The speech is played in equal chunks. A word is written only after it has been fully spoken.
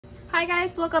Hi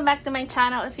guys! Welcome back to my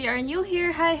channel. If you are new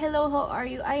here, hi, hello, how are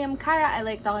you? I am Cara. I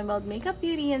like talking about makeup,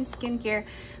 beauty, and skincare.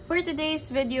 For today's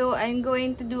video, I'm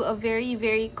going to do a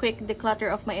very quick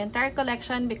declutter of my entire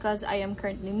collection because I am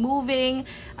currently moving.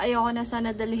 Ayoko na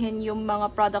sana dalhin yung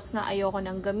mga products na ayoko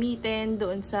nang gamitin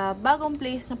doon sa bagong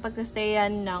place na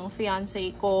pagsastayan ng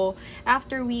fiancé ko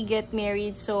after we get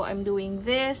married. So I'm doing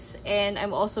this, and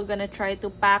I'm also gonna try to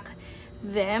pack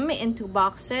them into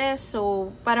boxes so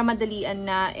para madalian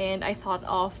na, and I thought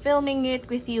of filming it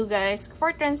with you guys for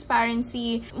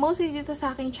transparency. Mostly dito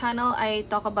sa aking channel I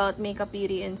talk about makeup,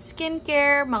 beauty, and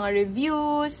skincare, mga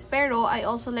reviews, pero I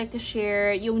also like to share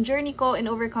yung journey ko in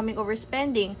overcoming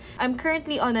overspending. I'm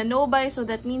currently on a no-buy, so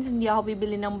that means hindi ako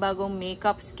bibili ng bagong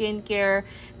makeup, skincare,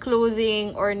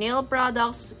 clothing, or nail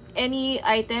products. Any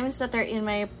items that are in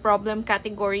my problem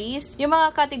categories. Yung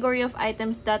mga category of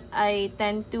items that I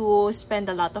tend to spend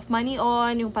a lot of money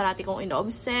on, yung parati kong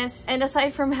ino-obsess. And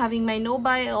aside from having my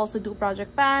no-buy, I also do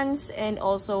project pans and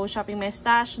also shopping my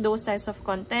stash, those types of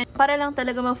content. Para lang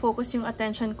talaga ma-focus yung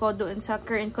attention ko doon sa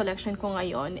current collection ko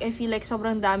ngayon. I feel like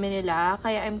sobrang dami nila,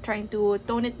 kaya I'm trying to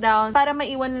tone it down. Para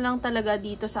maiwan na lang talaga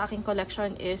dito sa aking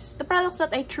collection is the products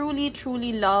that I truly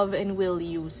love and will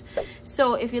use.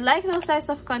 So if you like those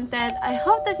types of content, I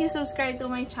hope that you subscribe to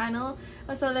my channel,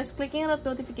 as well as clicking on the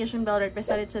notification bell right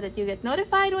beside it so that you get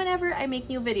notified whenever I make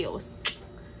new videos.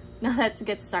 Now let's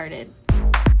get started.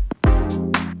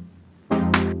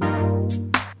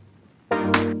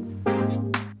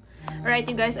 Alright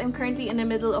you guys, I'm currently in the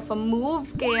middle of a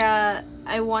move, kaya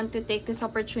I want to take this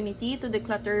opportunity to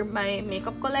declutter my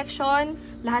makeup collection.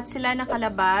 Lahat sila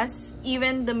nakalabas,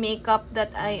 even the makeup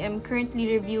that I am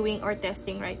currently reviewing or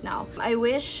testing right now. I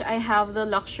wish I have the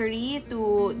luxury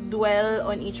to dwell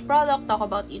on each product, talk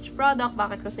about each product,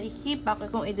 bakit ko sa i-keep,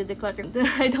 bakit kong i-declutter.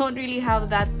 I don't really have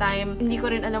that time. Hindi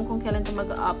ko rin alam kung kailan to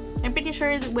mag-up. I'm pretty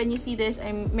sure that when you see this,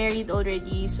 I'm married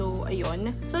already, so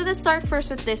ayun. So let's start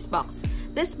first with this box.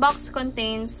 This box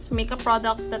contains makeup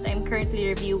products that I'm currently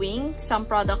reviewing. Some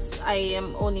products I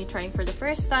am only trying for the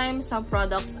first time. Some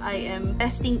products I am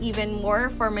testing even more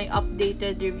for my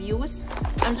updated reviews.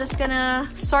 I'm just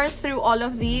gonna sort through all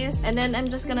of these, and then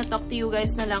I'm just gonna talk to you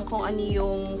guys na lang kung ano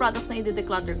yung products na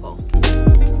i-declutter ko.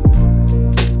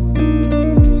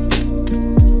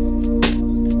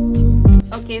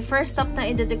 Okay, first up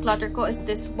na i-declutter ko is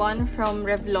this one from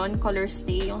Revlon Color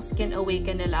Stay, yung Skin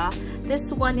Awaken nila. This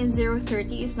one in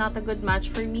 030 is not a good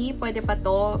match for me. Pwede pa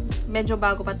to. Medyo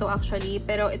bago pa to actually.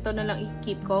 Pero ito na lang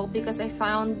i-keep ko because I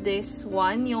found this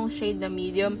one, yung shade na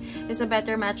medium, is a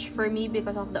better match for me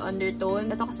because of the undertone.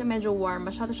 Ito kasi medyo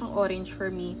warm. Masyado siyang orange for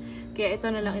me. Kaya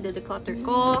ito na lang i-declutter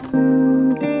ko.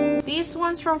 These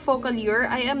ones from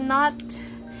Focallure, I am not...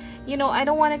 You know, I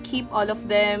don't want to keep all of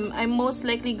them. I'm most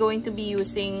likely going to be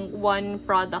using one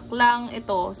product lang.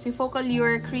 Ito, si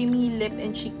Focallure Creamy Lip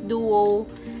and Cheek Duo.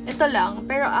 Ito lang.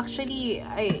 Pero actually,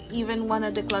 I even want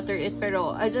to declutter it.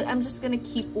 Pero I'm just gonna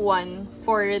keep one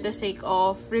for the sake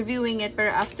of reviewing it. Pero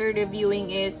after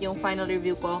reviewing it, yung final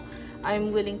review ko,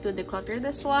 I'm willing to declutter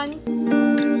this one.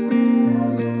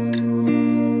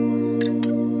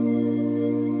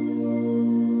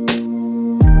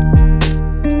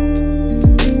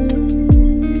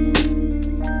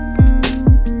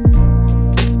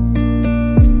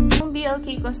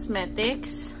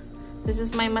 Cosmetics. This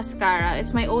is my mascara.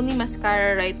 It's my only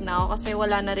mascara right now kasi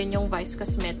wala na rin yung Vice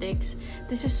Cosmetics.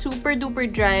 This is super duper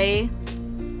dry.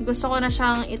 Gusto ko na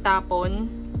siyang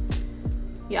itapon.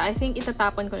 Yeah, I think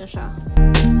itatapon ko na siya.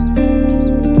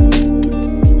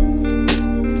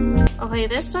 Okay,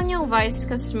 this one yung Vice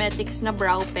Cosmetics na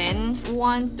brow pen.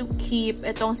 Want to keep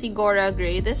itong Sigora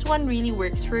Gray. This one really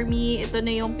works for me. Ito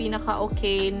na yung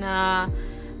pinaka-okay na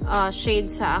shade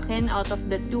sa akin out of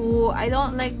the two. I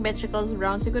don't like Betricles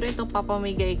Brown. Siguro ito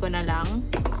papamigay ko na lang.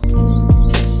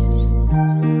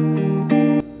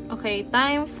 Okay,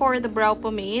 time for the brow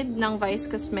pomade ng Vice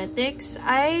Cosmetics.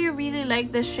 I really like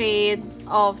the shade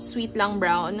of Sweet Lang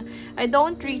Brown. I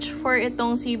don't reach for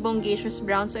itong si Bongacious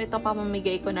Brown, so ito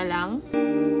papamigay ko na lang.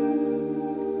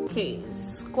 Okay,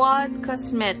 Squad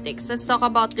Cosmetics. Let's talk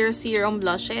about their serum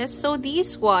blushes. So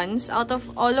these ones, out of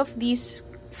all of these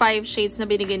 5 shades na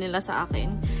binigay nila sa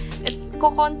akin,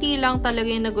 konti lang talaga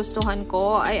yung nagustuhan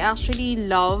ko. I actually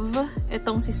love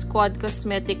itong si Squad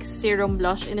Cosmetics Serum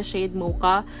Blush in a shade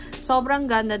Mocha.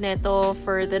 Sobrang ganda nito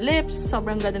for the lips.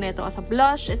 Sobrang ganda nito as a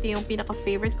blush. Ito yung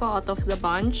pinaka-favorite ko out of the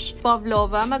bunch.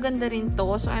 Pavlova, maganda rin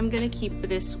to. So, I'm gonna keep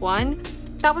this one.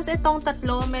 Tapos itong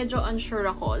tatlo, medyo unsure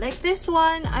ako. Like this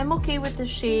one, I'm okay with the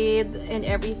shade and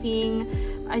everything.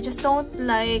 I just don't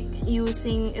like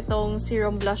using itong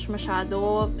serum blush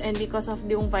masyado. And because of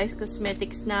yung Vice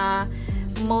Cosmetics na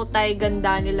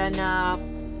multi-ganda nila na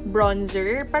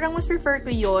bronzer. Parang mas prefer ko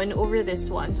yon over this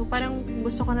one. So, parang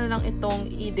gusto ko na lang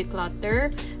itong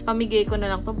i-declutter. Pamigay ko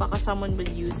na lang to, baka someone will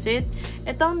use it.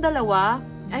 Itong dalawa,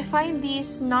 I find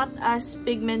these not as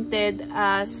pigmented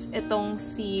as itong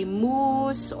si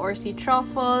Mousse or si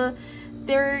Truffle.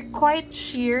 They're quite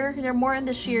sheer. They're more on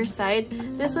the sheer side.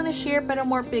 This one is sheer pero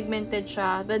more pigmented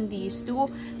siya than these two.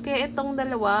 Kaya itong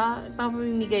dalawa,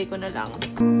 papamigay ko na lang.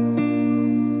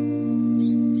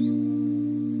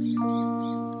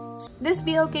 This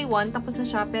BLK1, tapos na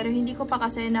siya, pero hindi ko pa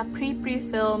kasi na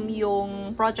pre-film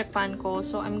yung project pan ko.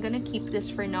 So, I'm gonna keep this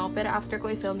for now. Pero after ko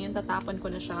i-film yun, tatapon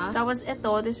ko na siya. Tapos ito,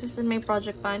 this is in my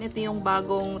project pan. Ito yung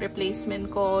bagong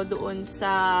replacement ko doon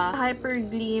sa Hyper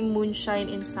Gleam Moonshine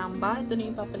in Samba. Ito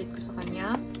na yung papalit ko sa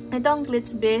kanya. Ito ang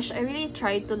Glitz Bish. I really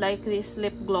tried to like this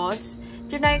lip gloss.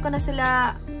 Trinay ko na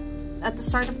sila at the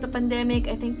start of the pandemic,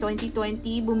 I think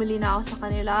 2020, bumili na ako sa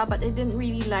kanila, but I didn't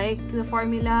really like the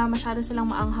formula. Masyado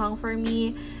silang maanghang for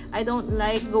me. I don't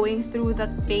like going through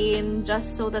that pain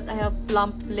just so that I have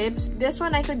plump lips. This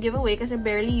one I could give away kasi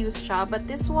barely used siya, but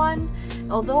this one,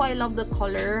 although I love the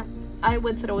color, I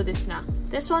would throw this na.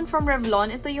 This one from Revlon,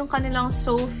 ito yung kanilang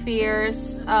So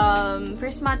Fierce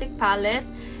Prismatic Palette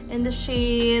in the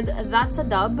shade That's a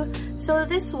Dub. So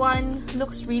this one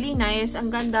looks really nice. Ang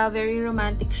ganda, very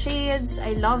romantic shades.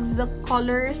 I love the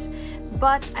colors.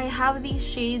 But I have these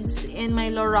shades in my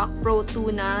Lorac Pro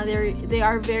 2 na. They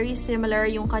are very similar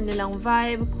yung kanilang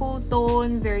vibe. Cool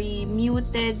tone, very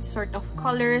muted sort of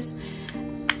colors.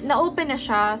 Na-open na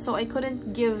siya, so I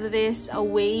couldn't give this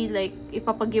away, like,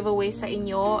 ipapag-giveaway sa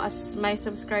inyo as my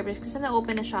subscribers kasi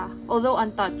na-open na siya, although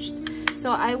untouched.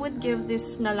 So, I would give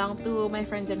this na lang to my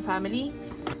friends and family.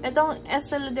 Itong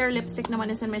Estee Lauder lipstick naman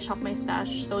is in my Shop My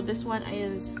Stash, so this one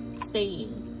is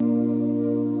staying.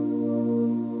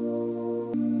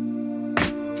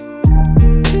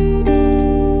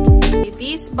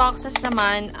 These boxes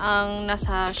naman ang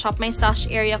nasa Shop My Stash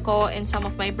area ko and some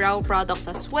of my brow products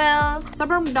as well.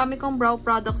 Sobrang dami kong brow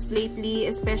products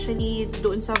lately, especially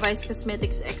doon sa Vice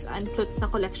Cosmetics X Uncluts na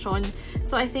collection.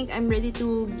 So I think I'm ready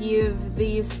to give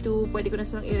these to, pwede ko na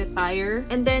silang i-retire.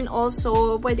 And then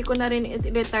also, pwede ko na rin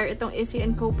i-retire itong Issey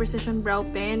 & Co Precision Brow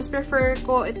Pen. Mas prefer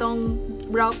ko itong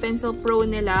Brow Pencil Pro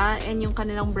nila and yung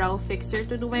kanilang brow fixer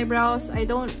to do my brows. I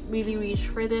don't really reach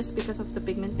for this because of the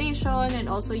pigmentation and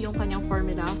also yung kanyang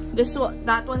formula.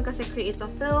 That one kasi creates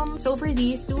a film. So for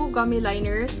these two gummy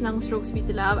liners ng Strokes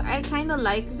Beauty Lab, I kind of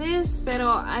like this, pero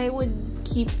I would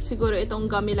keep siguro itong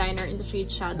gummy liner in the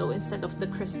shade Shadow instead of the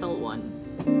crystal one.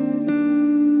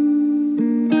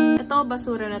 Ito,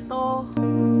 basura na to.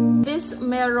 This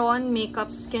Meron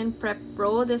Makeup Skin Prep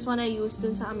Pro. This one I used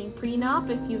dun sa aming prenup.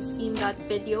 If you've seen that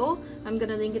video, I'm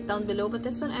gonna link it down below. But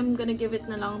this one, I'm gonna give it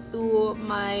na lang to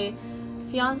my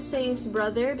fiance's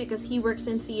brother because he works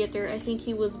in theater. I think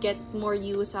he will get more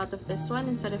use out of this one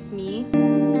instead of me.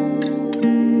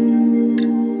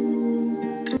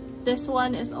 This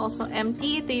one is also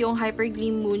empty. Ito yung Hyper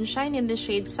Gleam Moonshine in the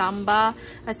shade Samba.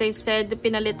 As I said,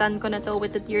 pinalitan ko na to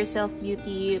with the Dear Self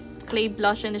Beauty Clay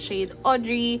Blush in the shade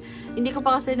Audrey. Hindi ko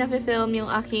pa kasi na-film yung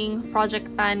aking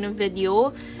project pan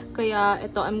video. Kaya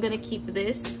ito, I'm gonna keep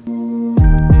this.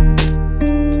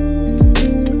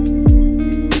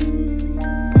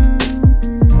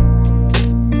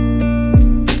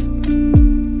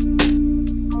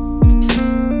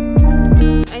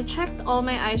 All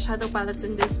my eyeshadow palettes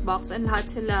in this box and lahat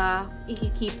sila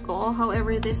i-keep ko.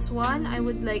 However, this one, I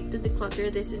would like to declutter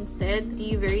this instead.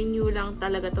 Very new lang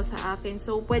talaga to sa akin.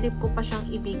 So, pwede ko pa siyang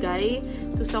ibigay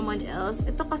to someone else.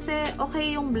 Ito kasi,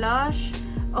 okay yung blush.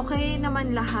 Okay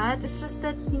naman lahat. It's just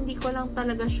that hindi ko lang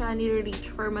talaga siya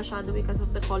ni-reach for masyado because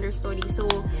of the color story. So,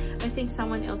 I think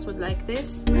someone else would like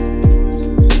this.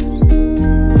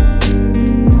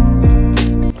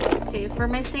 For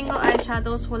my single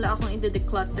eyeshadows, wala akong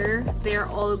i-declutter. They're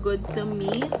all good to me.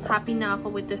 Happy na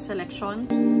ako with this selection.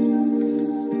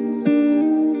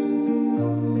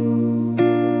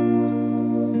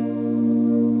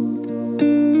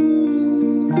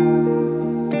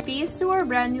 These two are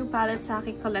brand new palettes sa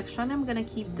aking collection. I'm gonna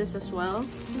keep this as well.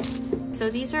 So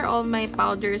these are all my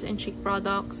powders and cheek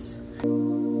products.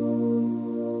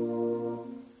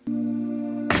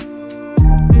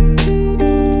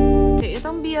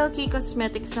 BLK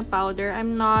Cosmetics na powder.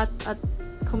 I'm not a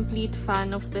complete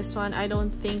fan of this one. I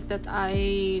don't think that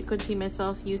I could see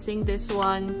myself using this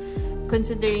one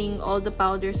considering all the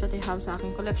powders that I have sa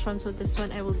aking collection. So this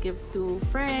one I will give to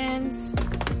friends.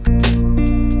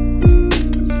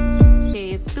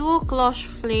 Okay, two Cloche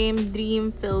Flame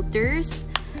Dream Filters.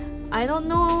 I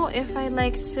don't know if I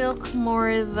like Silk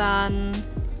more than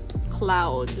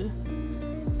Cloud.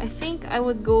 I think I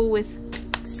would go with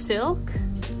Silk.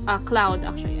 Cloud,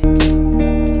 actually.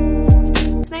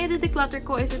 Na i-declutter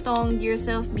ko is itong Dear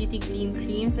Self Beauty Gleam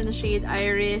Creams in the shade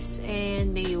Iris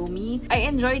and Naomi. I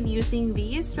enjoyed using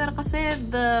these, pero kasi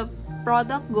the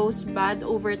product goes bad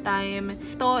over time.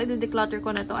 Ito, i-declutter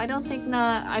ko na to. I don't think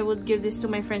na I would give this to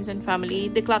my friends and family.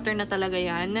 Declutter na talaga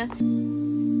yan.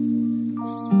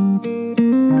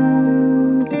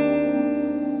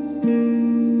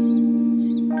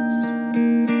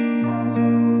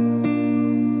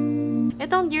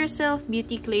 Self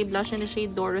Beauty Clay Blush in the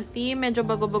shade Dorothy. Medyo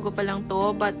bago-bago pa lang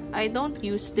to, but I don't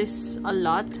use this a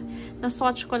lot.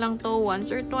 Na-swatch ko lang to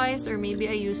once or twice, or maybe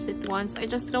I used it once. I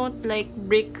just don't like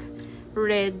brick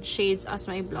red shades as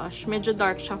my blush. Medyo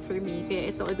dark siya for me.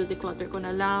 Kaya ito, i-declutter ko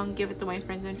na lang. Give it to my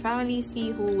friends and family.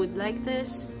 See who would like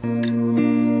this.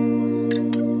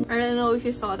 I don't know if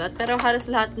you saw that, pero halos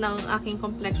lahat ng aking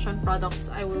complexion products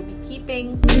I will be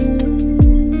keeping.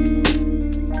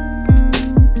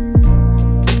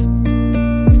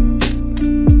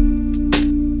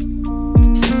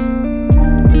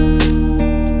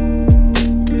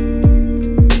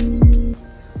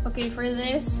 For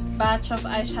this batch of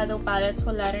eyeshadow palettes,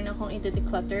 wala rin akong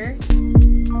i-declutter.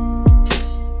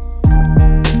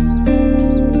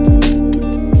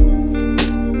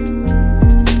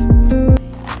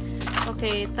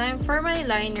 Okay, time for my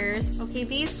liners. Okay,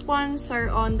 these ones are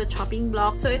on the chopping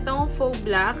block. So, itong faux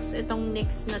blacks, itong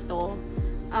NYX na to,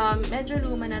 medyo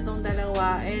luma na tong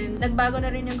dalawa. And nagbago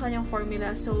na rin yung kanyang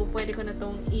formula. So, pwede ko na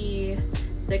tong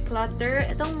declutter.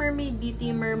 Itong Mermaid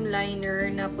Beauty Merm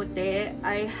Liner na puti,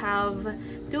 I have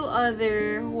two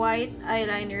other white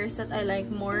eyeliners that I like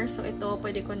more. So, ito,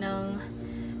 pwede ko nang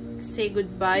say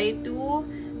goodbye to.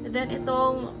 And then,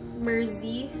 itong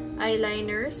Mersey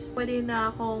eyeliners, pwede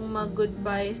na akong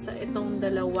mag-goodbye sa itong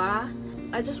dalawa.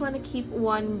 I just want to keep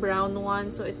one brown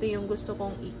one. So, ito yung gusto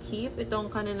kong i-keep.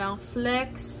 Itong kanilang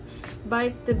Flex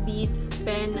Bite the Beat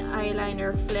Pen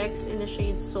Eyeliner Flex in the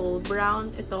shade Soul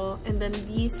Brown. Ito. And then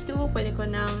these two, pwede ko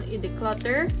nang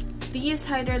i-declutter. These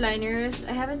Hydra liners,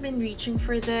 I haven't been reaching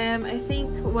for them. I think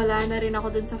wala na rin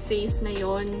ako dun sa face na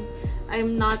yon.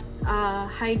 I'm not a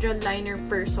Hydra liner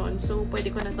person. So,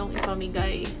 pwede ko na tong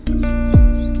ipamigay.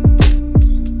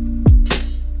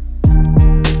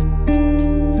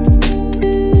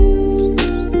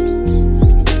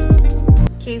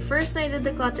 First na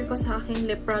i-declutter ko sa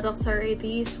aking lip products are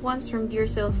these ones from Dear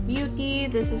Self Beauty.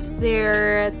 This is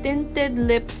their Tinted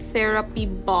Lip Therapy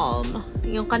Balm.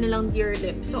 Yung kanilang Dear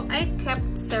Lip. So, I kept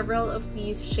several of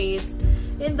these shades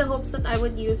in the hopes that I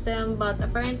would use them, but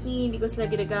apparently, hindi ko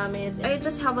sila ginagamit. I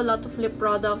just have a lot of lip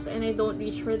products and I don't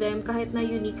reach for them. Kahit na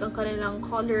unique ang kanilang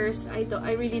colors, I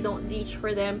really don't reach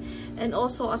for them. And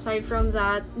also, aside from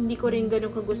that, hindi ko rin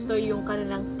ganun kagusto yung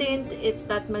kanilang tint. It's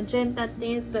that magenta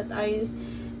tint that I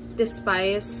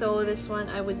despise. So, this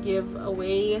one I would give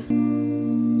away.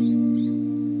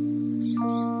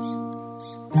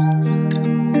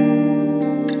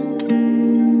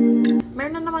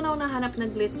 Meron na naman ako nahanap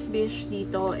na Glitz Bish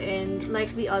dito, and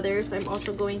like the others, I'm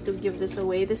also going to give this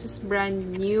away. This is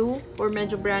brand new, or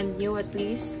medyo brand new at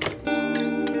least.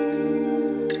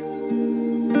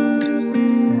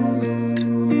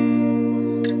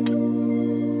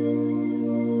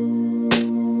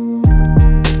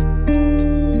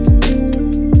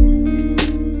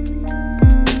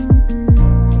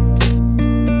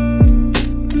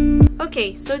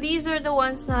 Okay, so these are the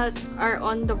ones that are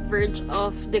on the verge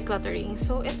of decluttering.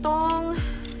 So, itong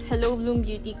Hello Bloom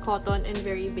Beauty Cotton and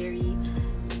Very Berry.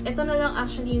 Ito na lang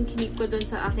actually yung kinip ko dun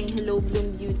sa aking Hello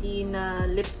Bloom Beauty na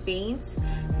lip paints.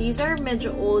 These are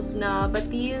medyo old na,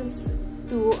 but these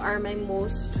two are my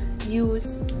most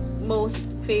used, most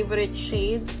favorite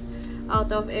shades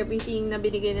out of everything na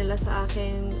binigay nila sa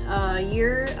akin a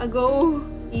year ago,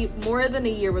 more than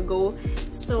a year ago.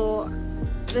 So,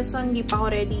 this one, di pa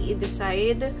ako ready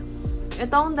i-decide.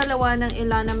 Itong dalawa ng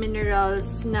Ilana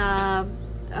Minerals na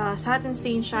Satin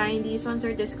Stain Shine, these ones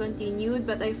are discontinued,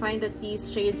 but I find that these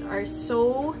shades are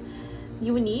so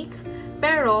unique.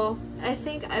 Pero, I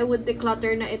think I would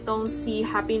declutter na itong si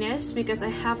Happiness because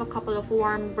I have a couple of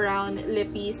warm brown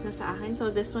lippies na sa akin. So,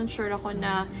 this one, sure ako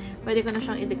na pwede ko na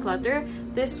siyang i-declutter.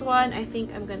 This one, I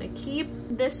think I'm gonna keep.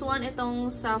 This one, itong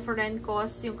sa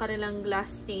Forencos, yung kanilang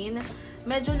glass stain.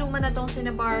 Medyo luma na tong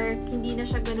Cinnabar. Hindi na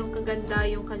siya ganun kaganda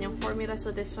yung kanyang formula. So,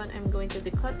 this one, I'm going to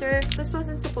declutter. This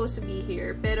wasn't supposed to be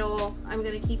here, pero I'm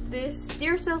gonna keep this.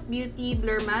 Dear Self Beauty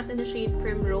Blur Matte in the shade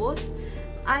Primrose.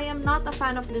 I am not a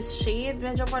fan of this shade.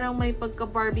 Medyo parang may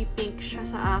pagka-Barbie pink siya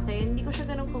sa akin. Hindi ko siya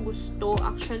ganun kagusto,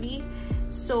 actually.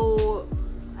 So,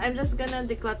 I'm just gonna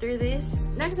declutter this.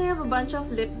 Next, I have a bunch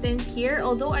of lip tints here.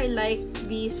 Although I like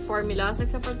these formulas,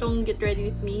 except for itong Get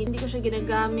Ready With Me, hindi ko siya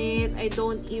ginagamit. I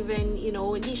don't even, you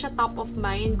know, hindi siya top of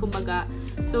mind, kumbaga.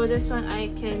 So, this one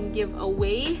I can give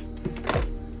away.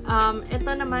 Ito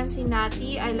naman si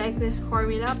Natty. I like this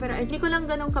formula, pero hindi ko lang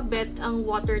ganun kabet ang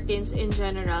water tints in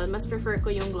general. Mas prefer ko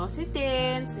yung glossy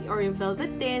tints or yung velvet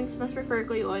tints. Mas prefer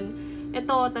ko yun.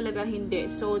 Ito talaga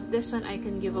hindi. So, this one I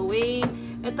can give away.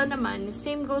 Ito naman,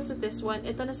 same goes with this one.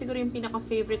 Ito na siguro yung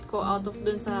pinaka-favorite ko out of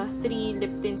dun sa 3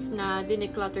 lip tints na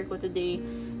dineclutter ko today.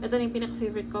 Ito na yung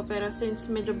pinaka-favorite ko, pero since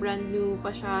medyo brand new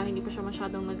pa siya, hindi pa siya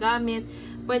masyadong nagamit,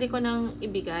 pwede ko nang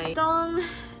ibigay. Itong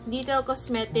Detail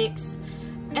Cosmetics,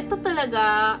 ito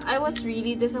talaga, I was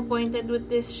really disappointed with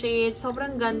this shade.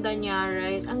 Sobrang ganda niya,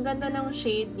 right? Ang ganda ng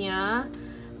shade niya.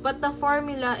 But the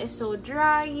formula is so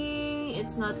drying.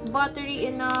 It's not buttery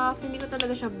enough. Hindi ko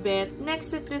talaga siya bet.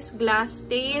 Next with this glass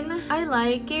stain. I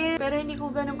like it. Pero hindi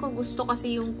ko ganun gusto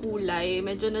kasi yung kulay.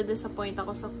 Medyo na-disappoint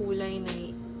ako sa kulay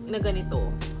na ganito.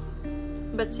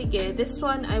 But sige, this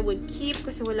one I would keep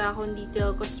kasi wala akong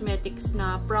Detail Cosmetics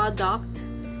na product.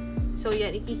 So,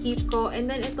 yan, ikikeep ko. And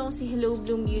then, itong si Hello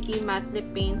Bloom Beauty Matte Lip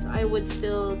Paints, I would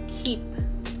still keep.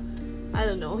 I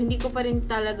don't know. Hindi ko pa rin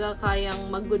talaga kayang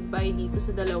mag-goodbye dito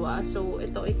sa dalawa. So,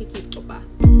 ito, ikikeep ko pa.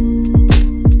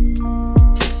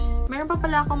 Meron pa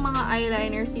pala akong mga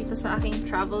eyeliners dito sa aking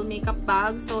travel makeup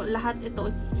bag. So, lahat ito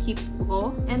ikikeep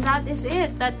ko. And that is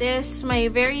it. That is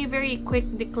my very, very quick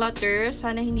declutter.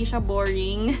 Sana hindi siya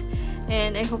boring.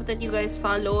 And I hope that you guys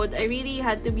followed. I really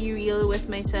had to be real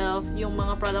with myself. Yung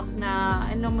mga products na,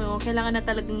 ano mo, kailangan na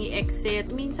talagang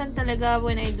i-exit. Minsan talaga,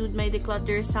 when I do my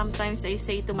declutter, sometimes I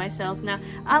say to myself na,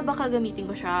 baka gamitin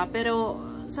ko siya. Pero,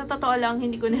 sa totoo lang,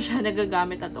 hindi ko na siya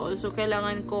nagagamit at all. So,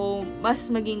 kailangan ko mas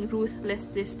maging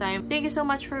ruthless this time. Thank you so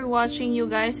much for watching, you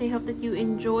guys. I hope that you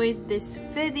enjoyed this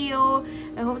video.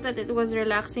 I hope that it was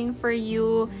relaxing for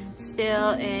you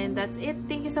still. And that's it.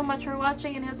 Thank you so much for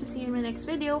watching, and I hope to see you in my next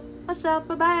video. What's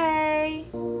up?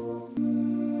 Bye-bye!